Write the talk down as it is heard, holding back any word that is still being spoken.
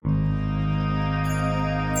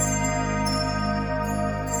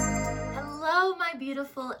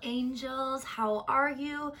beautiful angels. How are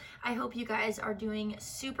you? I hope you guys are doing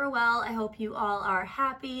super well. I hope you all are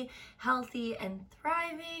happy, healthy, and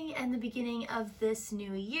thriving in the beginning of this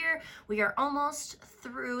new year. We are almost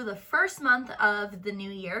through the first month of the new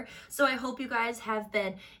year. So I hope you guys have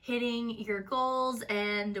been hitting your goals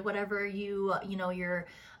and whatever your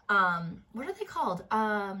what are they called?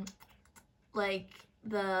 Like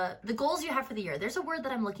the goals you have for the year. There's a word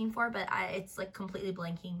that I'm looking for, but it's like completely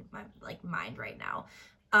blanking my mind right now.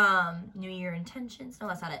 New Year intentions. No,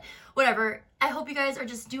 that's not it. Whatever. I hope you guys are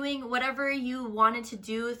just doing whatever you wanted to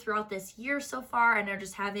do throughout this year so far and are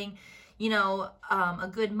just having, a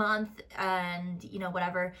good month and,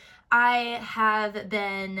 whatever. I have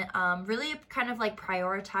been really kind of like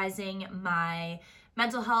prioritizing my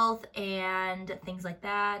mental health and things like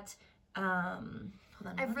that.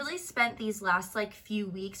 I've really spent these last few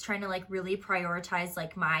weeks trying to really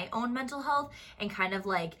prioritize my own mental health and kind of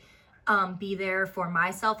be there for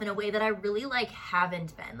myself in a way that I really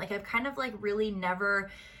haven't been. I've kind of really never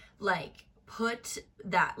put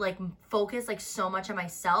that focus so much on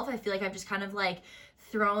myself. I feel like I've just kind of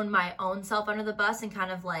thrown my own self under the bus and kind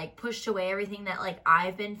of pushed away everything that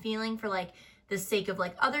I've been feeling for the sake of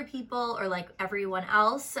other people or everyone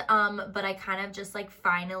else. But I kind of just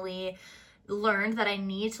finally learned that I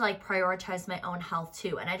need to prioritize my own health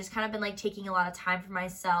too. And I just kind of been taking a lot of time for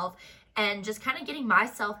myself and just kind of getting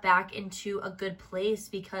myself back into a good place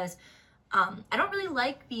because I don't really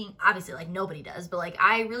like being, obviously nobody does, but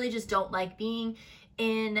I really just don't like being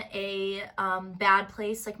in a bad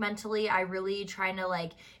place mentally. I really try to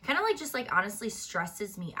just honestly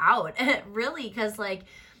stresses me out really because but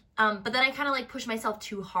then I kind of push myself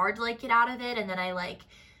too hard to get out of it, and then I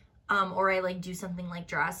or I do something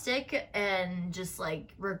drastic and just I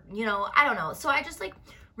don't know. So I just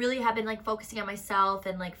really have been focusing on myself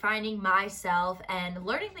and finding myself and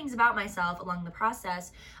learning things about myself along the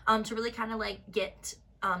process to really kind of get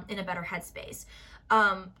in a better headspace.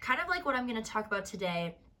 Kind of what I'm going to talk about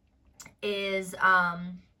today is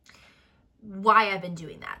why I've been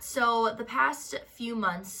doing that. So the past few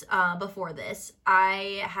months before this,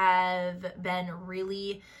 I have been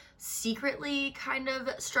really secretly kind of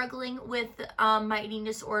struggling with my eating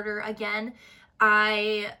disorder again.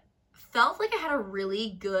 I felt like I had a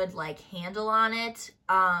really good handle on it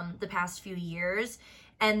the past few years,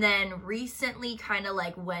 and then recently kind of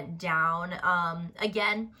went down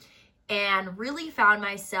again and really found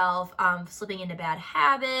myself slipping into bad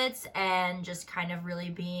habits and just kind of really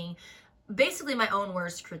being basically my own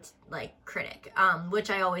worst critic,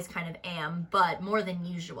 which I always kind of am, but more than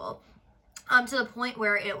usual. To the point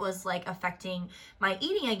where it was affecting my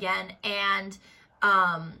eating again. And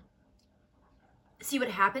see what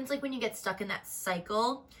happens when you get stuck in that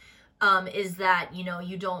cycle is that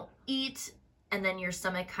you don't eat and then your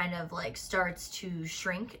stomach kind of starts to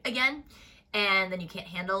shrink again, and then you can't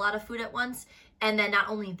handle a lot of food at once. And then not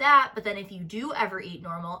only that, but then if you do ever eat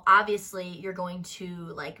normal, obviously you're going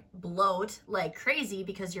to bloat like crazy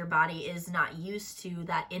because your body is not used to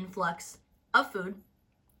that influx of food.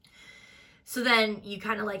 So then you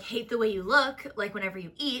kind of hate the way you look whenever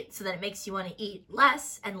you eat, so then it makes you want to eat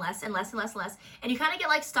less and less and less and less and less, and you kind of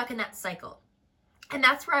get stuck in that cycle. And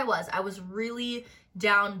that's where I was. I was really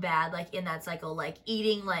down bad in that cycle,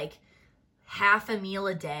 eating half a meal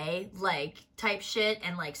a day type shit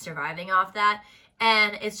and surviving off that.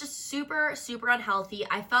 And it's just super, super unhealthy.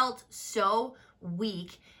 I felt so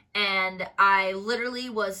weak, and I literally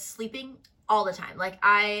was sleeping all the time.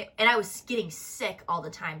 I was getting sick all the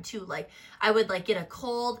time too. I would get a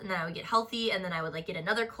cold, and then I would get healthy, and then I would get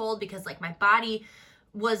another cold because my body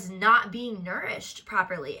was not being nourished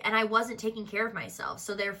properly, and I wasn't taking care of myself.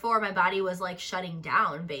 So therefore my body was shutting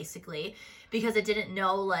down basically because it didn't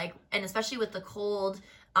know and especially with the cold,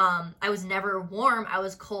 I was never warm. I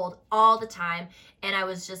was cold all the time, and I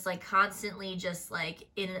was just constantly just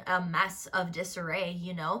in a mess of disarray,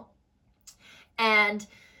 And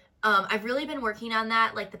I've really been working on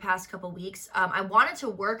that the past couple weeks. I wanted to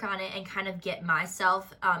work on it and kind of get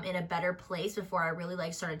myself in a better place before I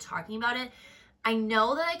really started talking about it. I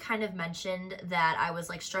know that I kind of mentioned that I was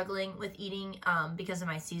struggling with eating because of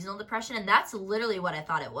my seasonal depression, and that's literally what I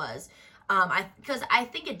thought it was. Because I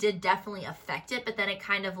think it did definitely affect it, but then it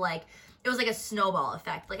kind of it was a snowball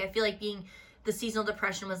effect. I feel being the seasonal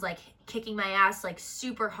depression was kicking my ass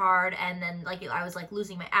super hard, and then I was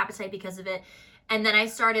losing my appetite because of it. And then I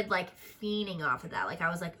started fiending off of that. I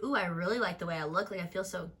was ooh, I really like the way I look. I feel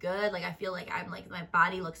so good. I feel I'm my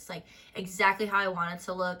body looks exactly how I want it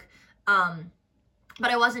to look. But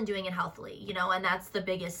I wasn't doing it healthily, and that's the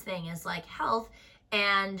biggest thing is health.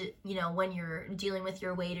 And, when you're dealing with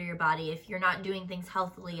your weight or your body, if you're not doing things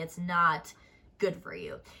healthily, it's not good for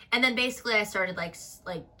you. And then basically I started like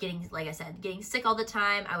getting, like I said, getting sick all the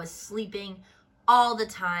time. I was sleeping all the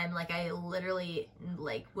time. Like I literally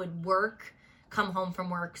like would work, come home from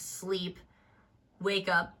work, sleep, wake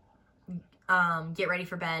up, get ready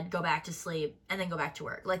for bed, go back to sleep, and then go back to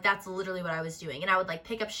work. Like that's literally what I was doing. And I would like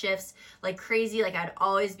pick up shifts like crazy. Like I'd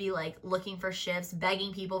always be like looking for shifts,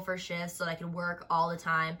 begging people for shifts so that I could work all the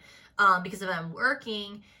time. Because if I'm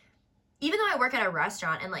working, even though I work at a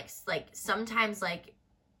restaurant and like sometimes like,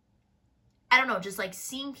 I don't know, just like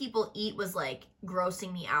seeing people eat was like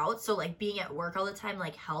grossing me out. So like being at work all the time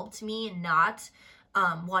like helped me not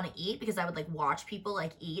want to eat, because I would like watch people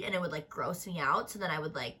like eat and it would like gross me out. So then I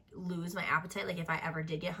would like lose my appetite, like if I ever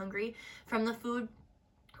did get hungry from the food,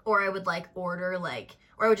 or I would like order like,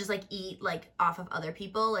 or I would just like eat like off of other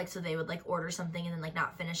people, like so they would like order something and then like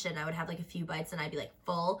not finish it, and I would have like a few bites and I'd be like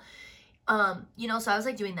full. You know, so I was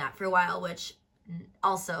like doing that for a while, which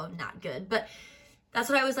also not good, but that's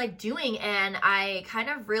what I was like doing. And I kind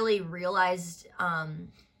of really realized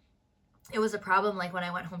it was a problem like when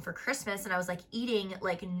I went home for Christmas and I was like eating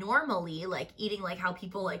like normally, like eating like how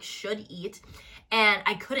people like should eat, and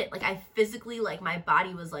I couldn't, like I physically, like my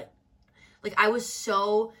body was like I was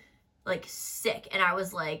so like sick, and I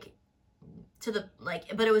was like to the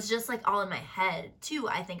like, but it was just like all in my head too,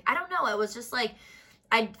 I think. I don't know, it was just like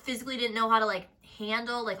I physically didn't know how to like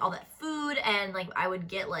handle like all that food, and like I would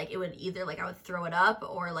get like, it would either like I would throw it up,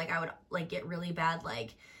 or like I would like get really bad,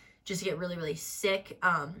 like just get really, really sick.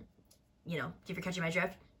 You know, if you're catching my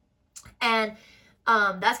drift. And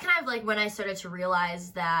that's kind of like when I started to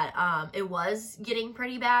realize that it was getting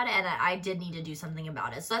pretty bad, and I did need to do something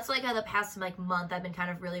about it. So that's like the past like month I've been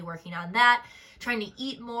kind of really working on that, trying to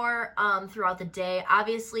eat more throughout the day.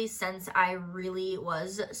 Obviously, since I really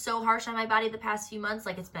was so harsh on my body the past few months,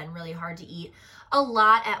 like it's been really hard to eat a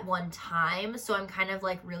lot at one time. So I'm kind of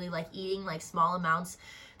like really like eating like small amounts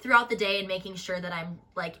throughout the day and making sure that I'm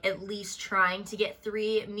like at least trying to get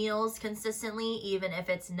 3 meals consistently, even if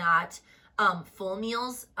it's not full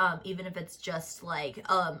meals, even if it's just like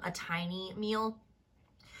a tiny meal,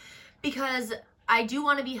 because I do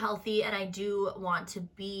want to be healthy and I do want to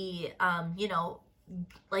be you know,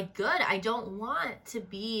 like good. I don't want to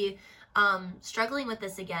be struggling with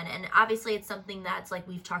this again. And obviously it's something that's like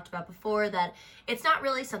we've talked about before, that it's not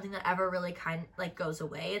really something that ever really kind like goes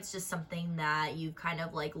away. It's just something that you kind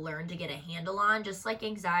of like learn to get a handle on, just like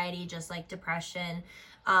anxiety, just like depression,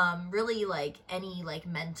 really like any like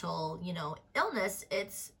mental, you know, illness.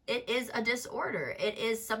 It is a disorder. It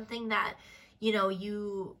is something that, you know,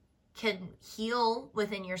 you can heal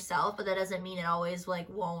within yourself, but that doesn't mean it always like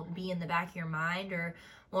won't be in the back of your mind or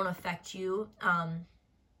won't affect you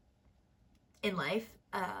in life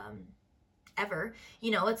ever.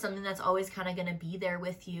 You know, it's something that's always kind of going to be there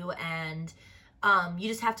with you, and you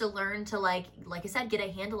just have to learn to like I said, get a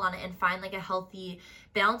handle on it and find like a healthy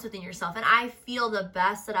balance within yourself. And I feel the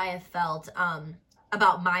best that I have felt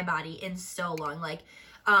about my body in so long. Like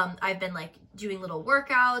I've been like doing little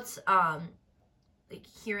workouts like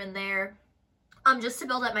here and there just to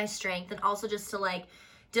build up my strength, and also just to like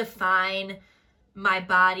define my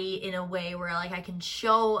body in a way where like I can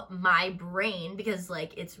show my brain, because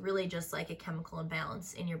like it's really just like a chemical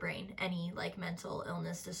imbalance in your brain, any like mental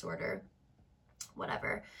illness, disorder,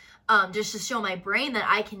 whatever, just to show my brain that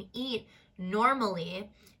I can eat normally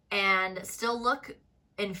and still look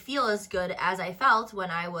and feel as good as I felt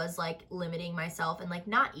when I was like limiting myself and like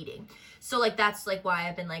not eating. So like that's like why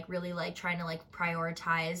I've been like really like trying to like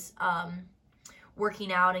prioritize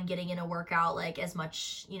working out and getting in a workout like as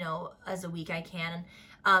much, you know, as a week I can,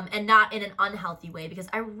 and not in an unhealthy way, because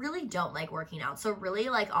I really don't like working out. So really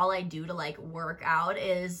like all I do to like work out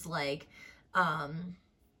is like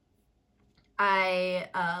I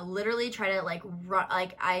literally try to like run,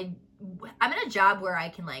 like I'm in a job where I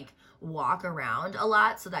can like walk around a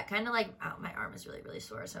lot, so that kind of like, oh, my arm is really, really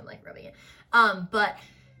sore, so I'm like rubbing it, but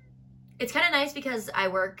it's kind of nice because I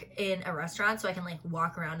work in a restaurant, so I can like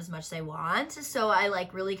walk around as much as I want. So I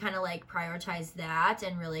like really kind of like prioritize that,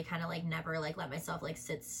 and really kind of like never like let myself like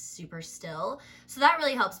sit super still. So that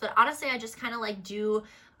really helps. But honestly, I just kind of like do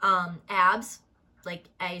abs. Like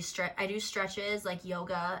I do stretches, like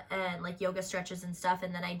yoga and like yoga stretches and stuff,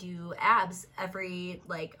 and then I do abs every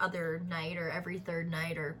like other night or every third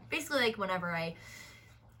night, or basically like whenever I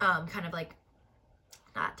kind of like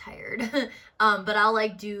not tired. But I'll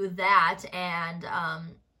like do that, and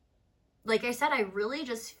like I said, I really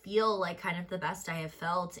just feel like kind of the best I have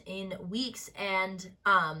felt in weeks. And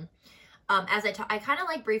as I kind of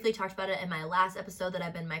like briefly talked about it in my last episode, that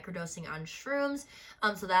I've been microdosing on shrooms,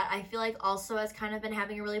 so that I feel like also has kind of been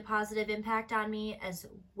having a really positive impact on me as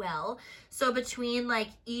well. So between like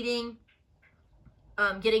eating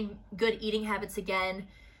getting good eating habits again,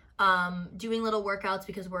 doing little workouts,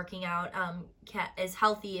 because working out is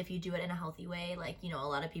healthy if you do it in a healthy way. Like, you know, a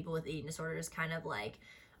lot of people with eating disorders kind of like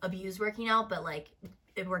abuse working out, but like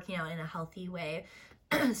working out in a healthy way.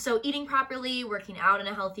 So eating properly, working out in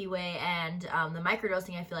a healthy way, and the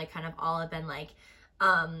microdosing, I feel like kind of all have been like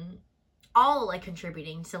all like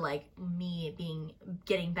contributing to like me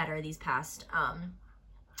getting better these past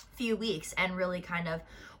few weeks, and really kind of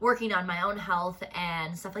working on my own health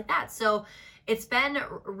and stuff like that. So it's been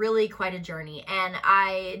really quite a journey, and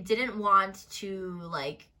I didn't want to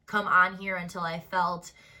like come on here until I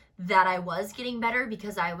felt that I was getting better,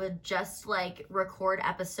 because I would just like record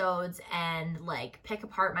episodes and like pick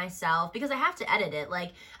apart myself, because I have to edit it.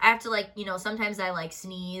 Like I have to like, you know, sometimes I like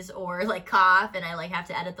sneeze or like cough and I like have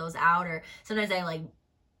to edit those out, or sometimes I like,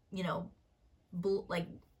 you know,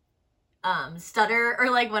 stutter,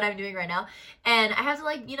 or like what I'm doing right now, and I have to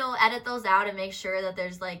like, you know, edit those out and make sure that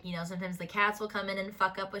there's like, you know, sometimes the cats will come in and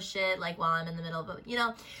fuck up with shit like while I'm in the middle of it, you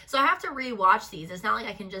know, so I have to rewatch these. It's not like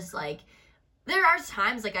I can just like, there are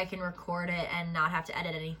times like I can record it and not have to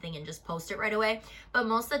edit anything and just post it right away, but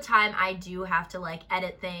most of the time I do have to like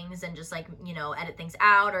edit things and just like, you know, edit things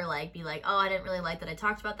out, or like be like, oh, I didn't really like that I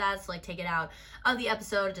talked about that, so like take it out of the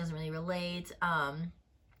episode, it doesn't really relate,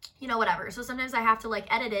 you know, whatever. So sometimes I have to like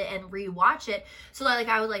edit it and rewatch it. So like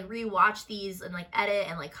I would like rewatch these and like edit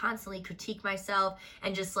and like constantly critique myself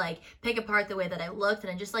and just like pick apart the way that I looked,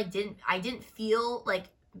 and I just like didn't feel like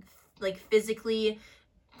physically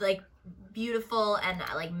like beautiful, and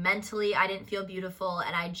like mentally I didn't feel beautiful,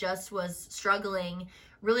 and I just was struggling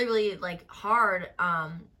really like hard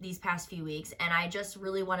these past few weeks, and I just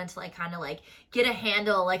really wanted to like kind of like get a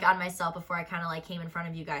handle like on myself before I kind of like came in front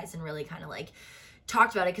of you guys and really kind of like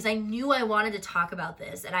talked about it, because I knew I wanted to talk about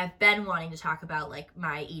this, and I've been wanting to talk about like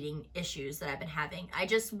my eating issues that I've been having. I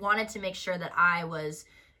just wanted to make sure that I was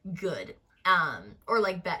good, or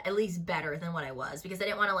like at least better than what I was, because I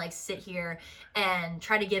didn't want to like sit here and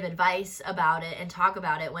try to give advice about it and talk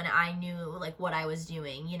about it when I knew like what I was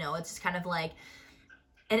doing. You know, it's just kind of like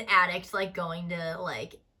an addict like going to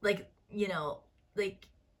like you know, like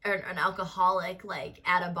an alcoholic like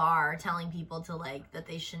at a bar telling people to like that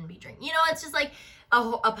they shouldn't be drinking. You know, it's just like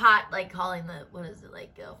a pot like calling the, what is it,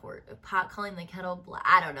 like a pot calling the kettle black.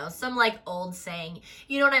 I don't know, some like old saying.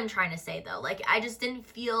 You know what I'm trying to say though? Like I just didn't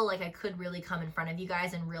feel like I could really come in front of you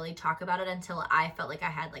guys and really talk about it until I felt like I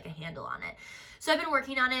had like a handle on it. So I've been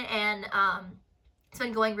working on it, and it's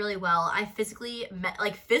been going really well. I physically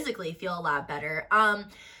feel a lot better.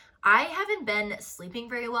 I haven't been sleeping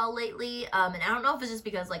very well lately, and I don't know if it's just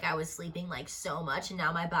because like I was sleeping like so much and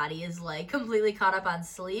now my body is like completely caught up on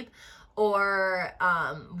sleep, or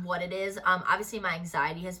what it is. Obviously my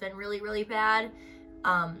anxiety has been really bad.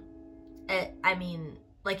 I mean,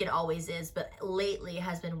 like it always is, but lately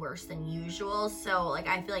has been worse than usual. So like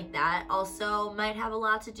I feel like that also might have a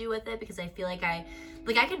lot to do with it, because I feel like I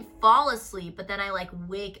can fall asleep, but then I like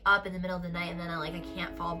wake up in the middle of the night, and then I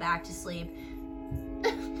can't fall back to sleep.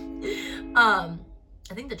 I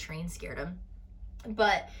think the train scared him.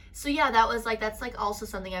 But so yeah, that's like also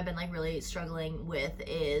something I've been like really struggling with,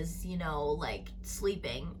 is, you know, like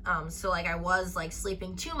sleeping. So like I was like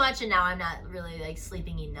sleeping too much, and now I'm not really like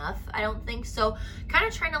sleeping enough, I don't think. So kind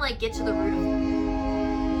of trying to like get to the root of,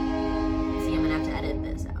 see, I'm gonna have to edit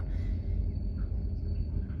this out.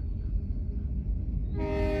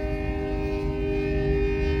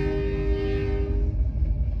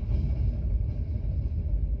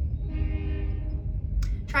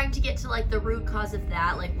 Trying to get to like the root cause of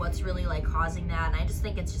that, like what's really like causing that. And I just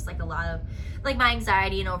think it's just like a lot of like my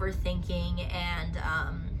anxiety and overthinking, and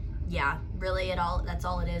yeah, really that's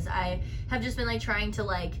all it is. I have just been like trying to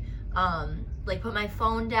like put my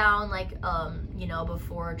phone down like you know,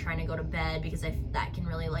 before trying to go to bed, because that can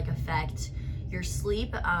really like affect your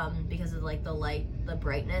sleep, because of like the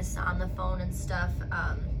brightness on the phone and stuff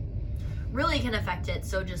really can affect it.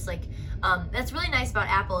 So just like that's really nice about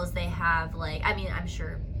Apple is they have like, I mean, I'm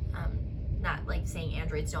sure not like saying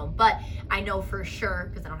Androids don't, but I know for sure,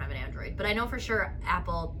 because I don't have an Android, but I know for sure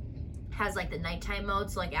Apple has like the nighttime mode.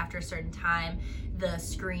 So like after a certain time, the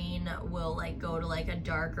screen will like go to like a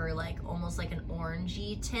darker, like almost like an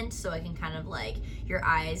orangey tint, so it can kind of like your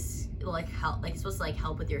eyes will like help, like it's supposed to like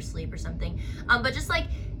help with your sleep or something. But just like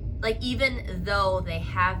even though they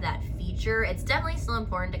have that feature, it's definitely still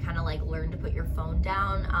important to kind of like learn to put your phone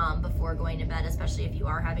down before going to bed, especially if you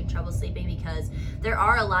are having trouble sleeping, because there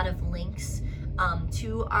are a lot of links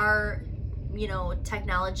to our, you know,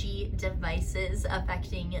 technology devices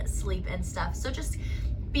affecting sleep and stuff. So just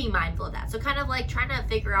being mindful of that. So kind of like trying to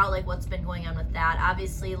figure out like what's been going on with that.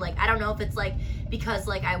 Obviously, like I don't know if it's like because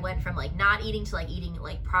like I went from like not eating to like eating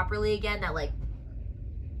like properly again, that like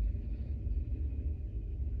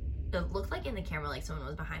it looked like in the camera like someone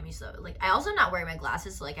was behind me. So like I also not wearing my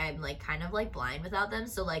glasses, so like I'm like kind of like blind without them.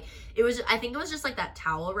 So like it was, I think it was just like that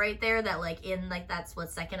towel right there that like in like that split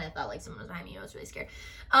second I thought like someone was behind me. I was really scared.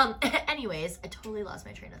 Anyways, I totally lost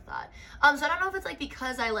my train of thought. So I don't know if it's like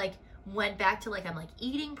because I like went back to like I'm like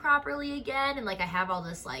eating properly again, and like I have all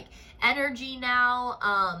this like energy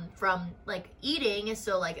now from like eating,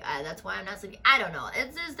 so like that's why I'm not sleeping. I don't know,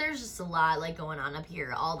 it's just, there's just a lot like going on up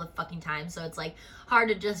here all the fucking time, so it's like hard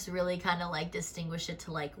to just really kind of like distinguish it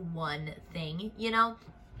to like one thing, you know.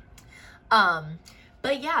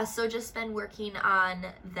 But yeah, so just been working on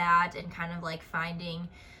that and kind of like finding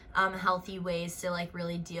healthy ways to like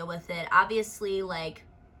really deal with it. Obviously, like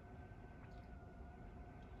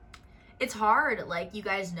it's hard. Like you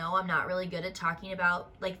guys know, I'm not really good at talking about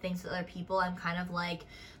like things with other people. I'm kind of like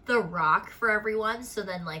the rock for everyone. So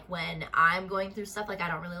then like when I'm going through stuff, like I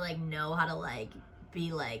don't really like know how to like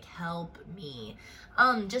be like, help me.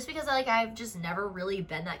 Just because I've just never really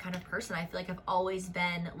been that kind of person. I feel like I've always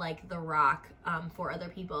been like the rock for other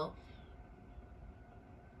people.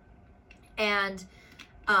 And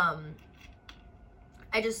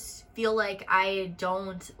I just feel like I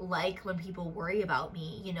don't like when people worry about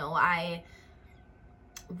me. You know, I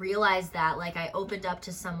realized that like I opened up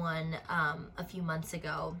to someone a few months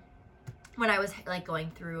ago when I was like going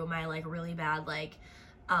through my like really bad like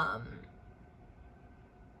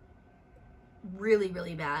really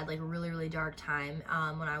bad like really dark time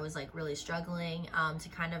when I was like really struggling to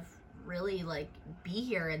kind of really like be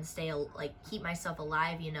here and stay like keep myself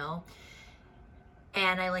alive, you know.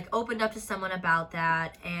 And I like opened up to someone about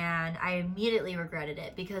that, and I immediately regretted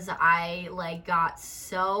it because I like got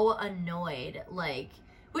so annoyed, like,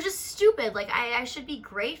 which is stupid. Like I should be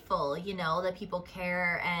grateful, you know, that people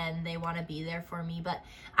care and they want to be there for me. But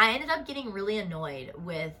I ended up getting really annoyed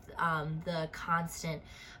with the constant,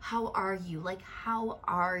 how are you? Like, how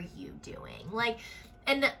are you doing? Like,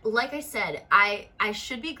 and like I said, I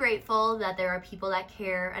should be grateful that there are people that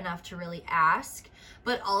care enough to really ask.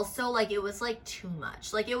 But also, like, it was, like, too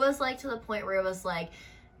much. Like, it was, like, to the point where it was, like,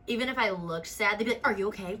 even if I looked sad, they'd be like, are you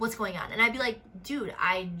okay? What's going on? And I'd be like, dude,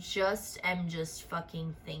 I just am just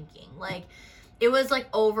fucking thinking. Like, it was,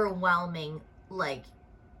 like, overwhelming, like,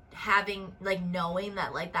 having, like, knowing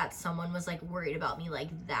that, like, that someone was, like, worried about me, like,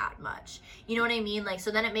 that much. You know what I mean? Like, so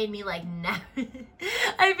then it made me, like,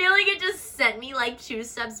 I feel like it just sent me, like, 2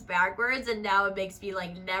 steps backwards, and now it makes me,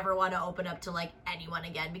 like, never want to open up to, like, anyone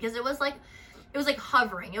again. Because it was, like,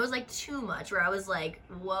 hovering. It was like too much, where I was like,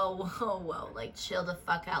 whoa, like chill the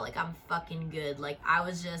fuck out. Like I'm fucking good. Like I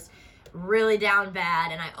was just really down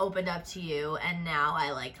bad and I opened up to you, and now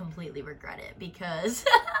I like completely regret it because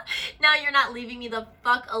now you're not leaving me the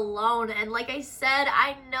fuck alone. And like I said,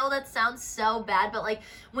 I know that sounds so bad, but like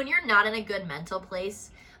when you're not in a good mental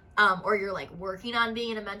place, or you're like working on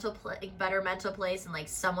being in a better mental place, and like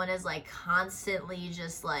someone is like constantly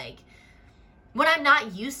just like, when I'm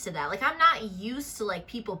not used to that, like I'm not used to like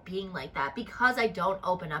people being like that because I don't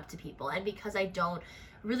open up to people and because I don't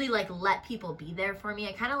really like let people be there for me.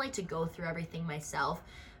 I kind of like to go through everything myself.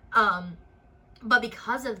 But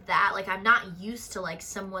because of that, like I'm not used to like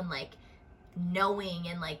someone like knowing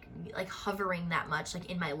and like hovering that much like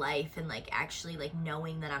in my life, and like actually like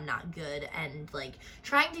knowing that I'm not good and like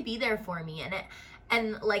trying to be there for me.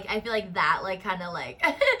 And like I feel like that like kind of like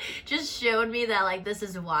just showed me that like this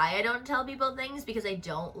is why I don't tell people things, because I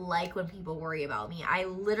don't like when people worry about me. I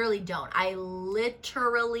literally don't. I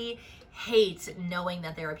literally hate knowing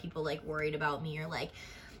that there are people like worried about me, or like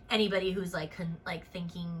anybody who's like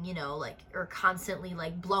thinking, you know, like, or constantly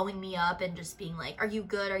like blowing me up and just being like, are you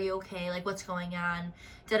good? Are you okay? Like what's going on?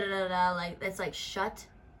 Like it's like, shut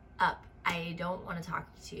up. I don't want to talk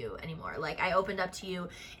to you anymore. Like I opened up to you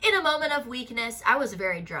in a moment of weakness. I was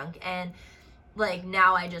very drunk, and like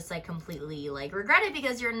now I just like completely like regret it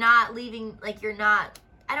because you're not leaving, like you're not,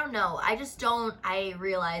 I don't know. I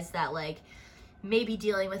realized that like maybe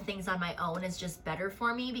dealing with things on my own is just better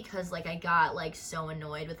for me, because like I got like so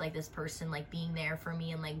annoyed with like this person like being there for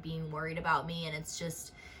me and like being worried about me, and it's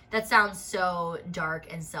just, that sounds so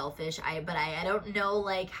dark and selfish. But I don't know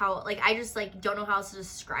like how, like I just like don't know how else to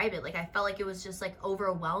describe it. Like I felt like it was just like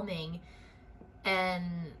overwhelming, and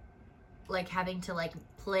like having to like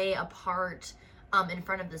play a part in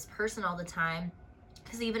front of this person all the time.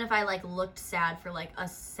 Because even if I like looked sad for like a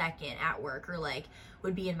second at work, or like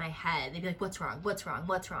would be in my head, they'd be like, what's wrong?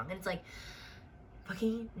 And it's like,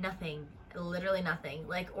 fucking nothing, literally nothing.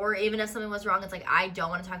 Like, or even if something was wrong, it's like, I don't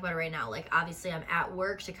want to talk about it right now. Like, obviously I'm at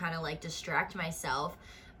work to kind of like distract myself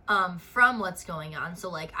from what's going on. So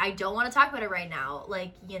like, I don't want to talk about it right now,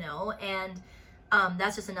 like, you know, and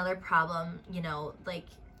that's just another problem, you know, like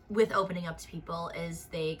with opening up to people is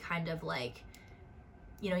they kind of like,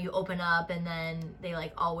 you know, you open up and then they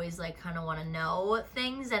like always like kind of want to know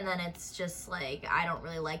things, and then it's just like, I don't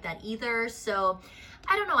really like that either. So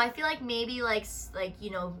I don't know, I feel like maybe like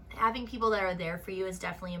you know, having people that are there for you is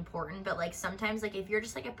definitely important, but like sometimes like if you're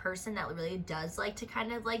just like a person that really does like to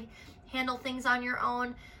kind of like handle things on your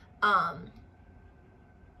own,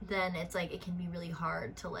 then it's like it can be really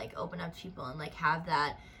hard to like open up to people and like have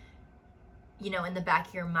that, you know, in the back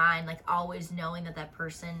of your mind, like always knowing that that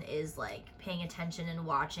person is like paying attention and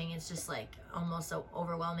watching. It's just like almost so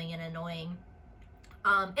overwhelming and annoying.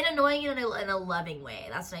 In a loving way.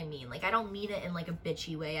 That's what I mean. Like, I don't mean it in like a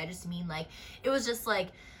bitchy way. I just mean like, it was just like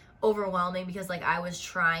overwhelming because like I was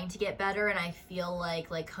trying to get better, and I feel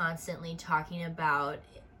like constantly talking about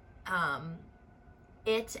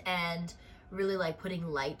it and really like putting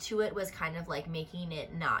light to it was kind of like making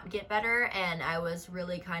it not get better. And I was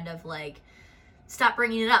really kind of like, stop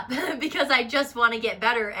bringing it up because I just want to get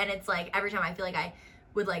better. And it's like every time I feel like I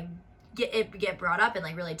would like get brought up and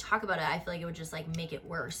like really talk about it, I feel like it would just like make it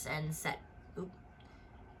worse and set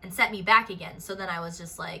me back again. So then I was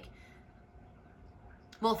just like,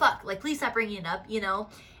 well, fuck, like please stop bringing it up, you know?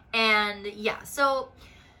 And yeah, so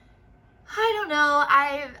I don't know.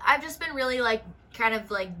 I've just been really like kind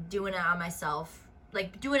of like doing it on myself,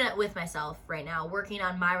 like doing it with myself right now, working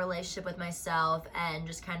on my relationship with myself and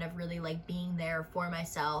just kind of really like being there for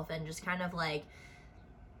myself and just kind of like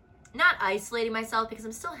not isolating myself because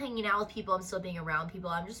I'm still hanging out with people, I'm still being around people.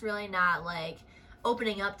 I'm just really not like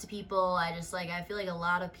opening up to people. I just like, I feel like a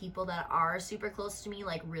lot of people that are super close to me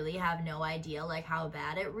like really have no idea like how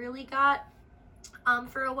bad it really got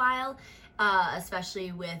for a while.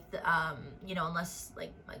 Especially with, you know, unless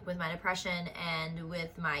like with my depression and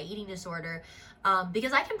with my eating disorder,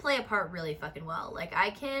 because I can play a part really fucking well. Like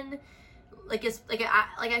I can, like it's like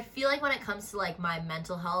I feel like when it comes to like my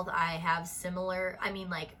mental health, I have similar. I mean,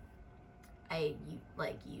 like I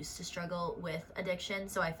like used to struggle with addiction,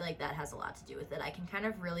 so I feel like that has a lot to do with it. I can kind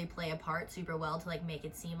of really play a part super well to like make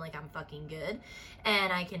it seem like I'm fucking good,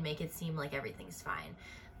 and I can make it seem like everything's fine.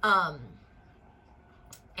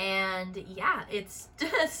 And yeah, it's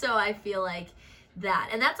so I feel like that,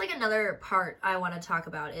 and that's like another part I want to talk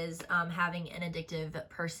about is having an addictive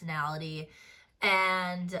personality,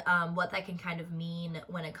 and what that can kind of mean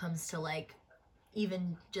when it comes to like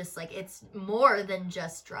even just like it's more than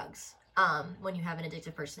just drugs. When you have an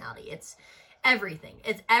addictive personality, it's everything.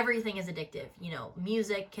 Everything is addictive. You know,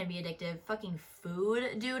 music can be addictive. Fucking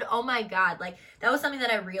food, dude. Oh my god, like that was something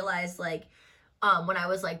that I realized like when I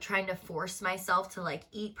was like trying to force myself to like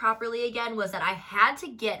eat properly again, was that I had to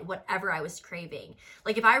get whatever I was craving.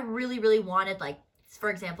 Like if I really, really wanted, like, for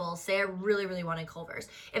example, say I really, really wanted Culver's.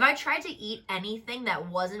 If I tried to eat anything that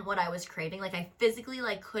wasn't what I was craving, like I physically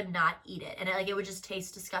like could not eat it. And it would just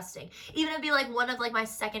taste disgusting. Even it'd be like one of like my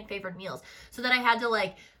second favorite meals. So then I had to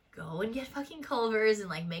like go and get fucking Culver's and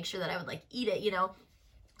like make sure that I would like eat it, you know?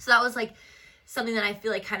 So that was like something that I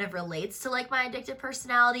feel like kind of relates to like my addictive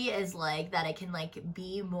personality, is like that it can like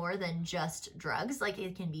be more than just drugs. Like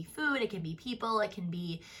it can be food, it can be people, it can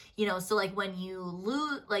be, you know, so like when you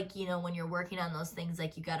lose, like, you know, when you're working on those things,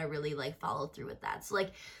 like you got to really like follow through with that. So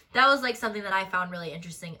like that was like something that I found really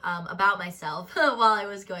interesting about myself while I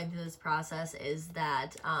was going through this process, is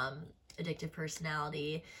that addictive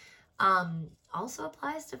personality also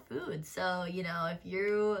applies to food. So, you know, if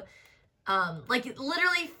you like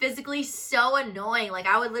literally physically so annoying. Like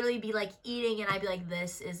I would literally be like eating and I'd be like,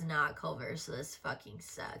 this is not Culver's, so this fucking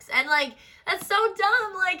sucks. And like, that's so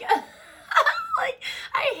dumb. Like, like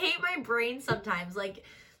I hate my brain sometimes. Like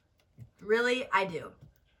really, I do.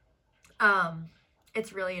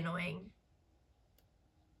 It's really annoying.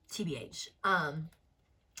 TBH.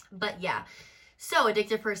 But yeah. So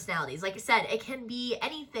addictive personalities, like I said, it can be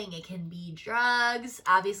anything. It can be drugs.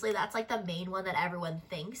 Obviously, that's like the main one that everyone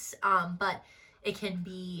thinks. But it can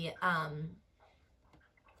be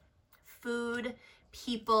food,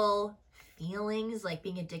 people, feelings, like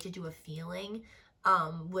being addicted to a feeling,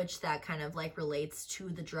 which that kind of like relates to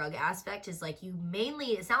the drug aspect, is like you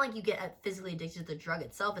mainly, it's not like you get physically addicted to the drug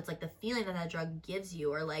itself. It's like the feeling that drug gives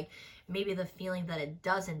you, or like maybe the feeling that it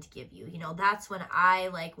doesn't give you. You know, that's when I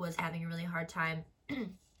like was having a really hard time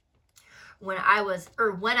when I was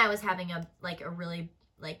having a like a really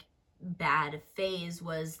like bad phase,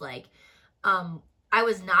 was like I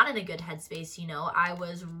was not in a good headspace, you know. I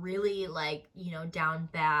was really like, you know, down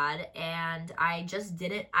bad, and I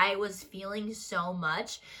was feeling so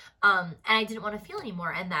much, and I didn't want to feel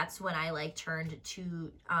anymore. And that's when I like turned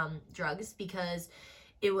to drugs, because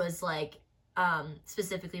it was like,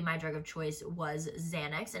 specifically my drug of choice was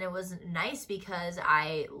Xanax. And it was nice because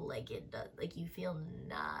I like it, like you feel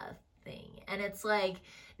nothing. And it's like,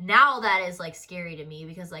 now that is like scary to me,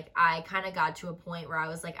 because like I kind of got to a point where I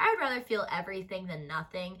was like, I would rather feel everything than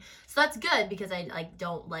nothing. So that's good, because I like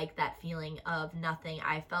don't like that feeling of nothing.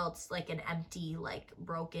 I felt like an empty, like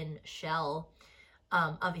broken shell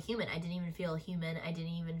of a human. I didn't even feel human. I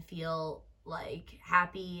didn't even feel like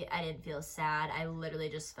happy. I didn't feel sad. I literally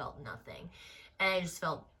just felt nothing. And I just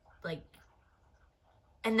felt like,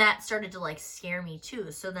 and that started to like scare me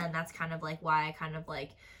too. So then that's kind of like why I kind of like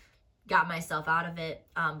got myself out of it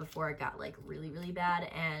before it got like really, really bad.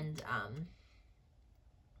 And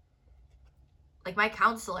like my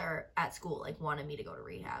counselor at school like wanted me to go to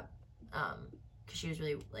rehab, because she was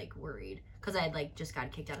really like worried, because I had like just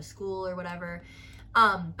got kicked out of school or whatever.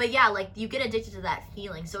 But yeah, like you get addicted to that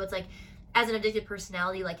feeling. So it's like, as an addicted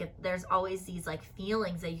personality, like if there's always these like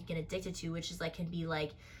feelings that you get addicted to, which is like, can be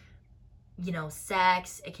like, you know,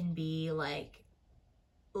 sex. It can be like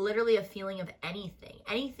literally a feeling of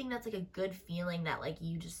anything that's like a good feeling that like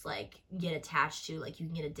you just like get attached to, like you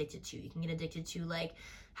can get addicted to. You can get addicted to like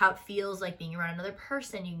how it feels like being around another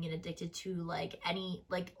person. You can get addicted to like any,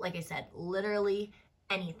 like I said, literally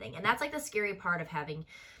anything. And that's like the scary part of having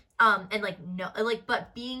and like no, like,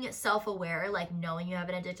 but being self-aware, like knowing you have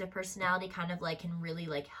an addictive personality kind of like can really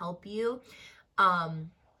like help you.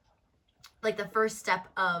 Like the first step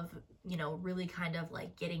of, you know, really kind of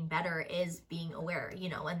like getting better is being aware, you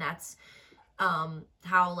know. And that's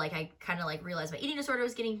how like I kind of like realized my eating disorder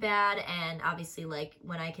was getting bad. And obviously like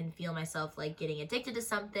when I can feel myself like getting addicted to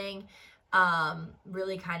something,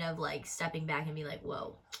 really kind of like stepping back and be like,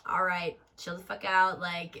 whoa, all right, chill the fuck out.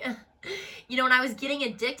 Like, you know, when I was getting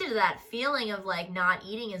addicted to that feeling of like not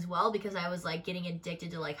eating as well, because I was like getting addicted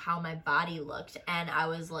to like how my body looked, and I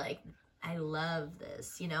was like, I love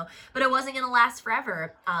this, you know. But it wasn't gonna last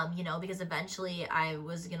forever, you know, because eventually I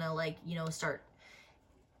was gonna like, you know, start,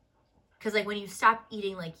 because like when you stop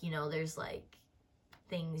eating, like, you know, there's like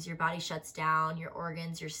things, your body shuts down, your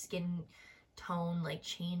organs, your skin tone like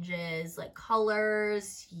changes, like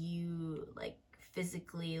colors, you like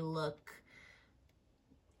physically look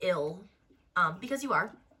ill, because you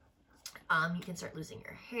are. You can start losing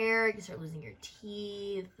your hair, you can start losing your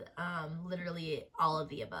teeth, literally all of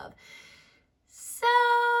the above. So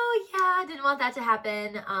yeah, I didn't want that to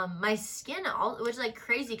happen. My skin, which is like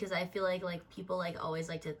crazy, because I feel like people like always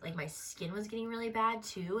like to, like my skin was getting really bad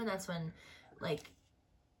too. And that's when like,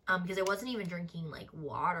 because I wasn't even drinking like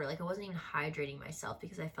water, like I wasn't even hydrating myself,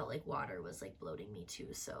 because I felt like water was like bloating me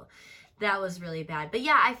too. So that was really bad. But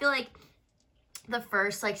yeah, I feel like the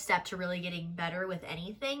first like step to really getting better with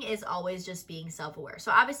anything is always just being self-aware.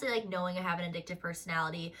 So obviously like knowing I have an addictive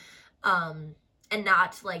personality, and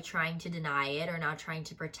not like trying to deny it or not trying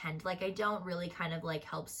to pretend like I don't, really kind of like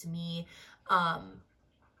helps me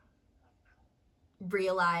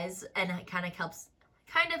realize, and it kind of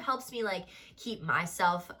helps me like keep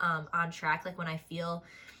myself on track. Like when I feel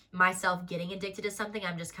myself getting addicted to something,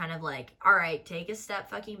 I'm just kind of like, all right, take a step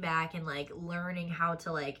fucking back, and like learning how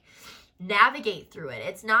to like navigate through it.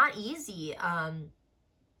 It's not easy,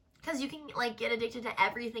 because you can like get addicted to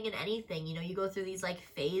everything and anything, you know. You go through these like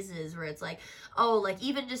phases where it's like, oh, like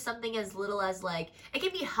even just something as little as like, it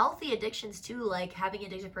can be healthy addictions too. Like having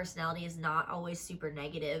addictive personality is not always super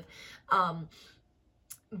negative,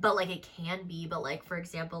 but like it can be. But like, for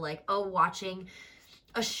example, like, oh, watching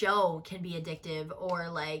a show can be addictive, or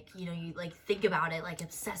like, you know, you like think about it, like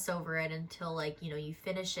obsess over it until like, you know, you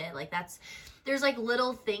finish it. Like there's like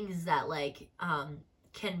little things that like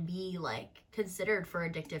can be like considered for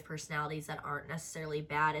addictive personalities that aren't necessarily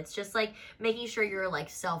bad. It's just like making sure you're like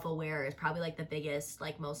self-aware is probably like the biggest,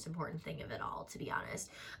 like most important thing of it all, to be honest.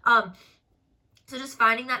 So just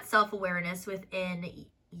finding that self-awareness within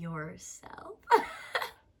yourself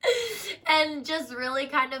and just really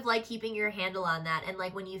kind of like keeping your handle on that. And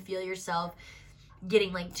like when you feel yourself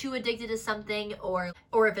getting like too addicted to something, or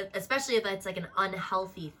if it, especially if it's like an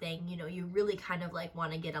unhealthy thing, you know, you really kind of like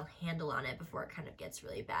want to get a handle on it before it kind of gets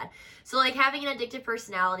really bad. So like having an addictive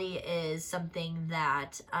personality is something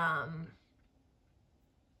that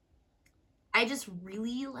I just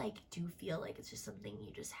really like do feel like it's just something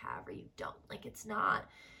you just have or you don't. Like it's not,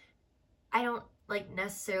 I don't like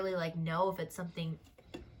necessarily like know if it's something,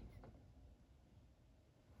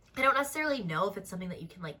 I don't necessarily know if it's something that you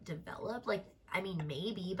can like develop. Like I mean,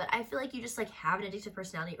 maybe, but I feel like you just like have an addictive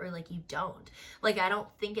personality or like you don't. Like, I don't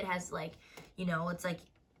think it has like, you know, it's like,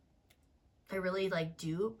 I really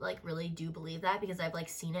do believe that, because I've like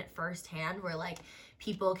seen it firsthand where like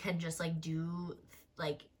people can just like do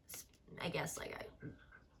like, I guess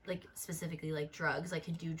like specifically like drugs, like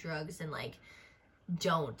can do drugs and like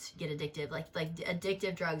don't get addictive, like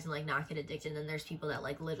addictive drugs and like not get addicted. And then there's people that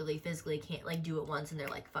like literally physically can't like do it once and they're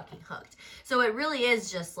like fucking hooked. So it really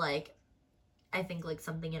is just like, I think like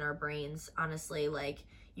something in our brains, honestly, like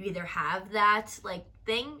you either have that like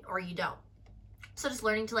thing or you don't. So just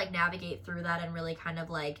learning to like navigate through that and really kind of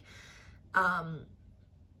like,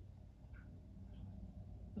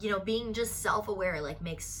 you know, being just self-aware like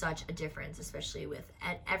makes such a difference, especially with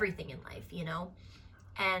everything in life, you know,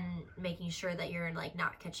 and making sure that you're like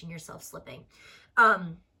not catching yourself slipping.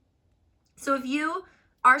 So if you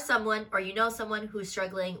are someone or you know someone who's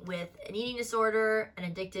struggling with an eating disorder,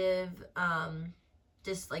 an addictive,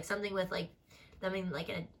 just like something with like something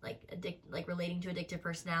like relating to addictive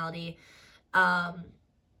personality,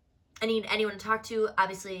 anyone to talk to,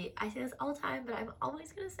 obviously I say this all the time, but I'm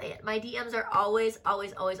always gonna say it. My DMs are always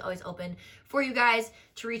open for you guys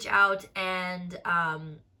to reach out, and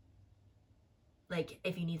like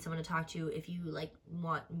if you need someone to talk to, if you like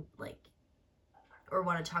want like or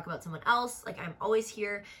want to talk about someone else, like I'm always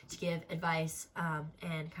here to give advice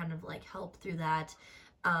and kind of like help through that.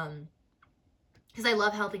 Because I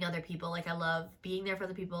love helping other people. Like I love being there for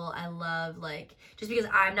other people. I love like, just because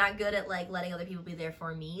I'm not good at like letting other people be there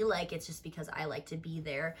for me, like it's just because I like to be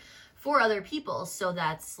there for other people. So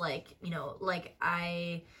that's like, you know, like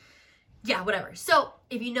yeah, whatever. So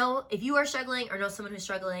if you are struggling or know someone who's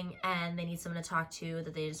struggling and they need someone to talk to,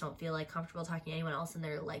 that they just don't feel like comfortable talking to anyone else in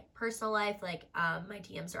their like personal life, like my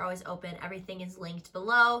DMs are always open. Everything is linked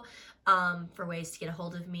below for ways to get a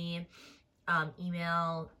hold of me.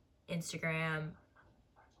 Email, Instagram,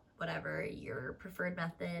 whatever your preferred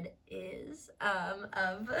method is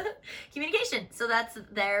of communication. So that's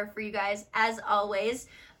there for you guys as always.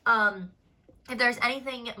 If there's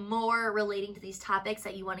anything more relating to these topics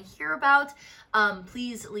that you want to hear about,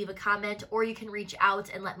 please leave a comment, or you can reach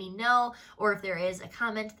out and let me know. Or if there is a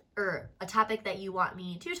comment or a topic that you want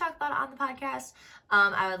me to talk about on the podcast,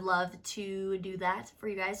 I would love to do that for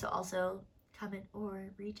you guys. So also comment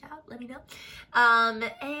or reach out, let me know.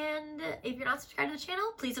 And if you're not subscribed to the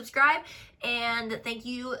channel, please subscribe. And thank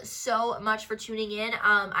you so much for tuning in.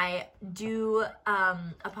 I do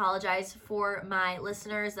apologize for my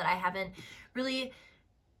listeners that I haven't really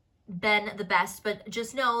been the best, but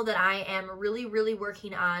just know that I am really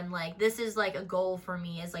working on, like, this is like a goal for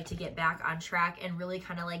me, is like to get back on track and really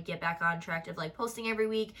kind of like get back on track of like posting every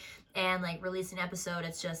week and like releasing an episode.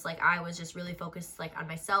 It's just like I was just really focused like on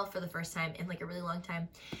myself for the first time in like a really long time.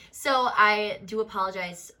 So I do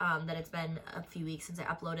apologize that it's been a few weeks since I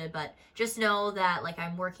uploaded, but just know that like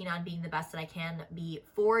I'm working on being the best that I can be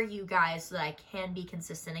for you guys so that I can be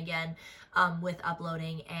consistent again with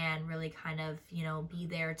uploading and really kind of, you know, be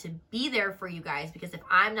there for you guys, because if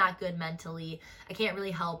I'm not good mentally, I can't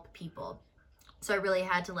really help people. So I really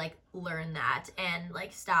had to like learn that and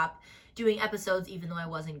like stop doing episodes even though I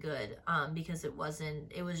wasn't good, because it was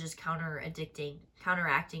just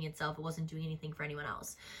counteracting itself. It wasn't doing anything for anyone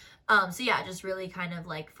else. So yeah, just really kind of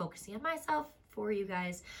like focusing on myself for you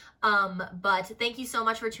guys. But thank you so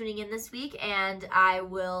much for tuning in this week, and I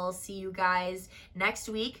will see you guys next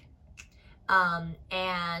week.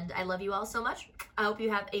 And I love you all so much. I hope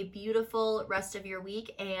you have a beautiful rest of your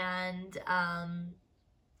week, and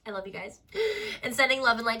I love you guys. And sending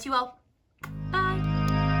love and light to you all. Bye.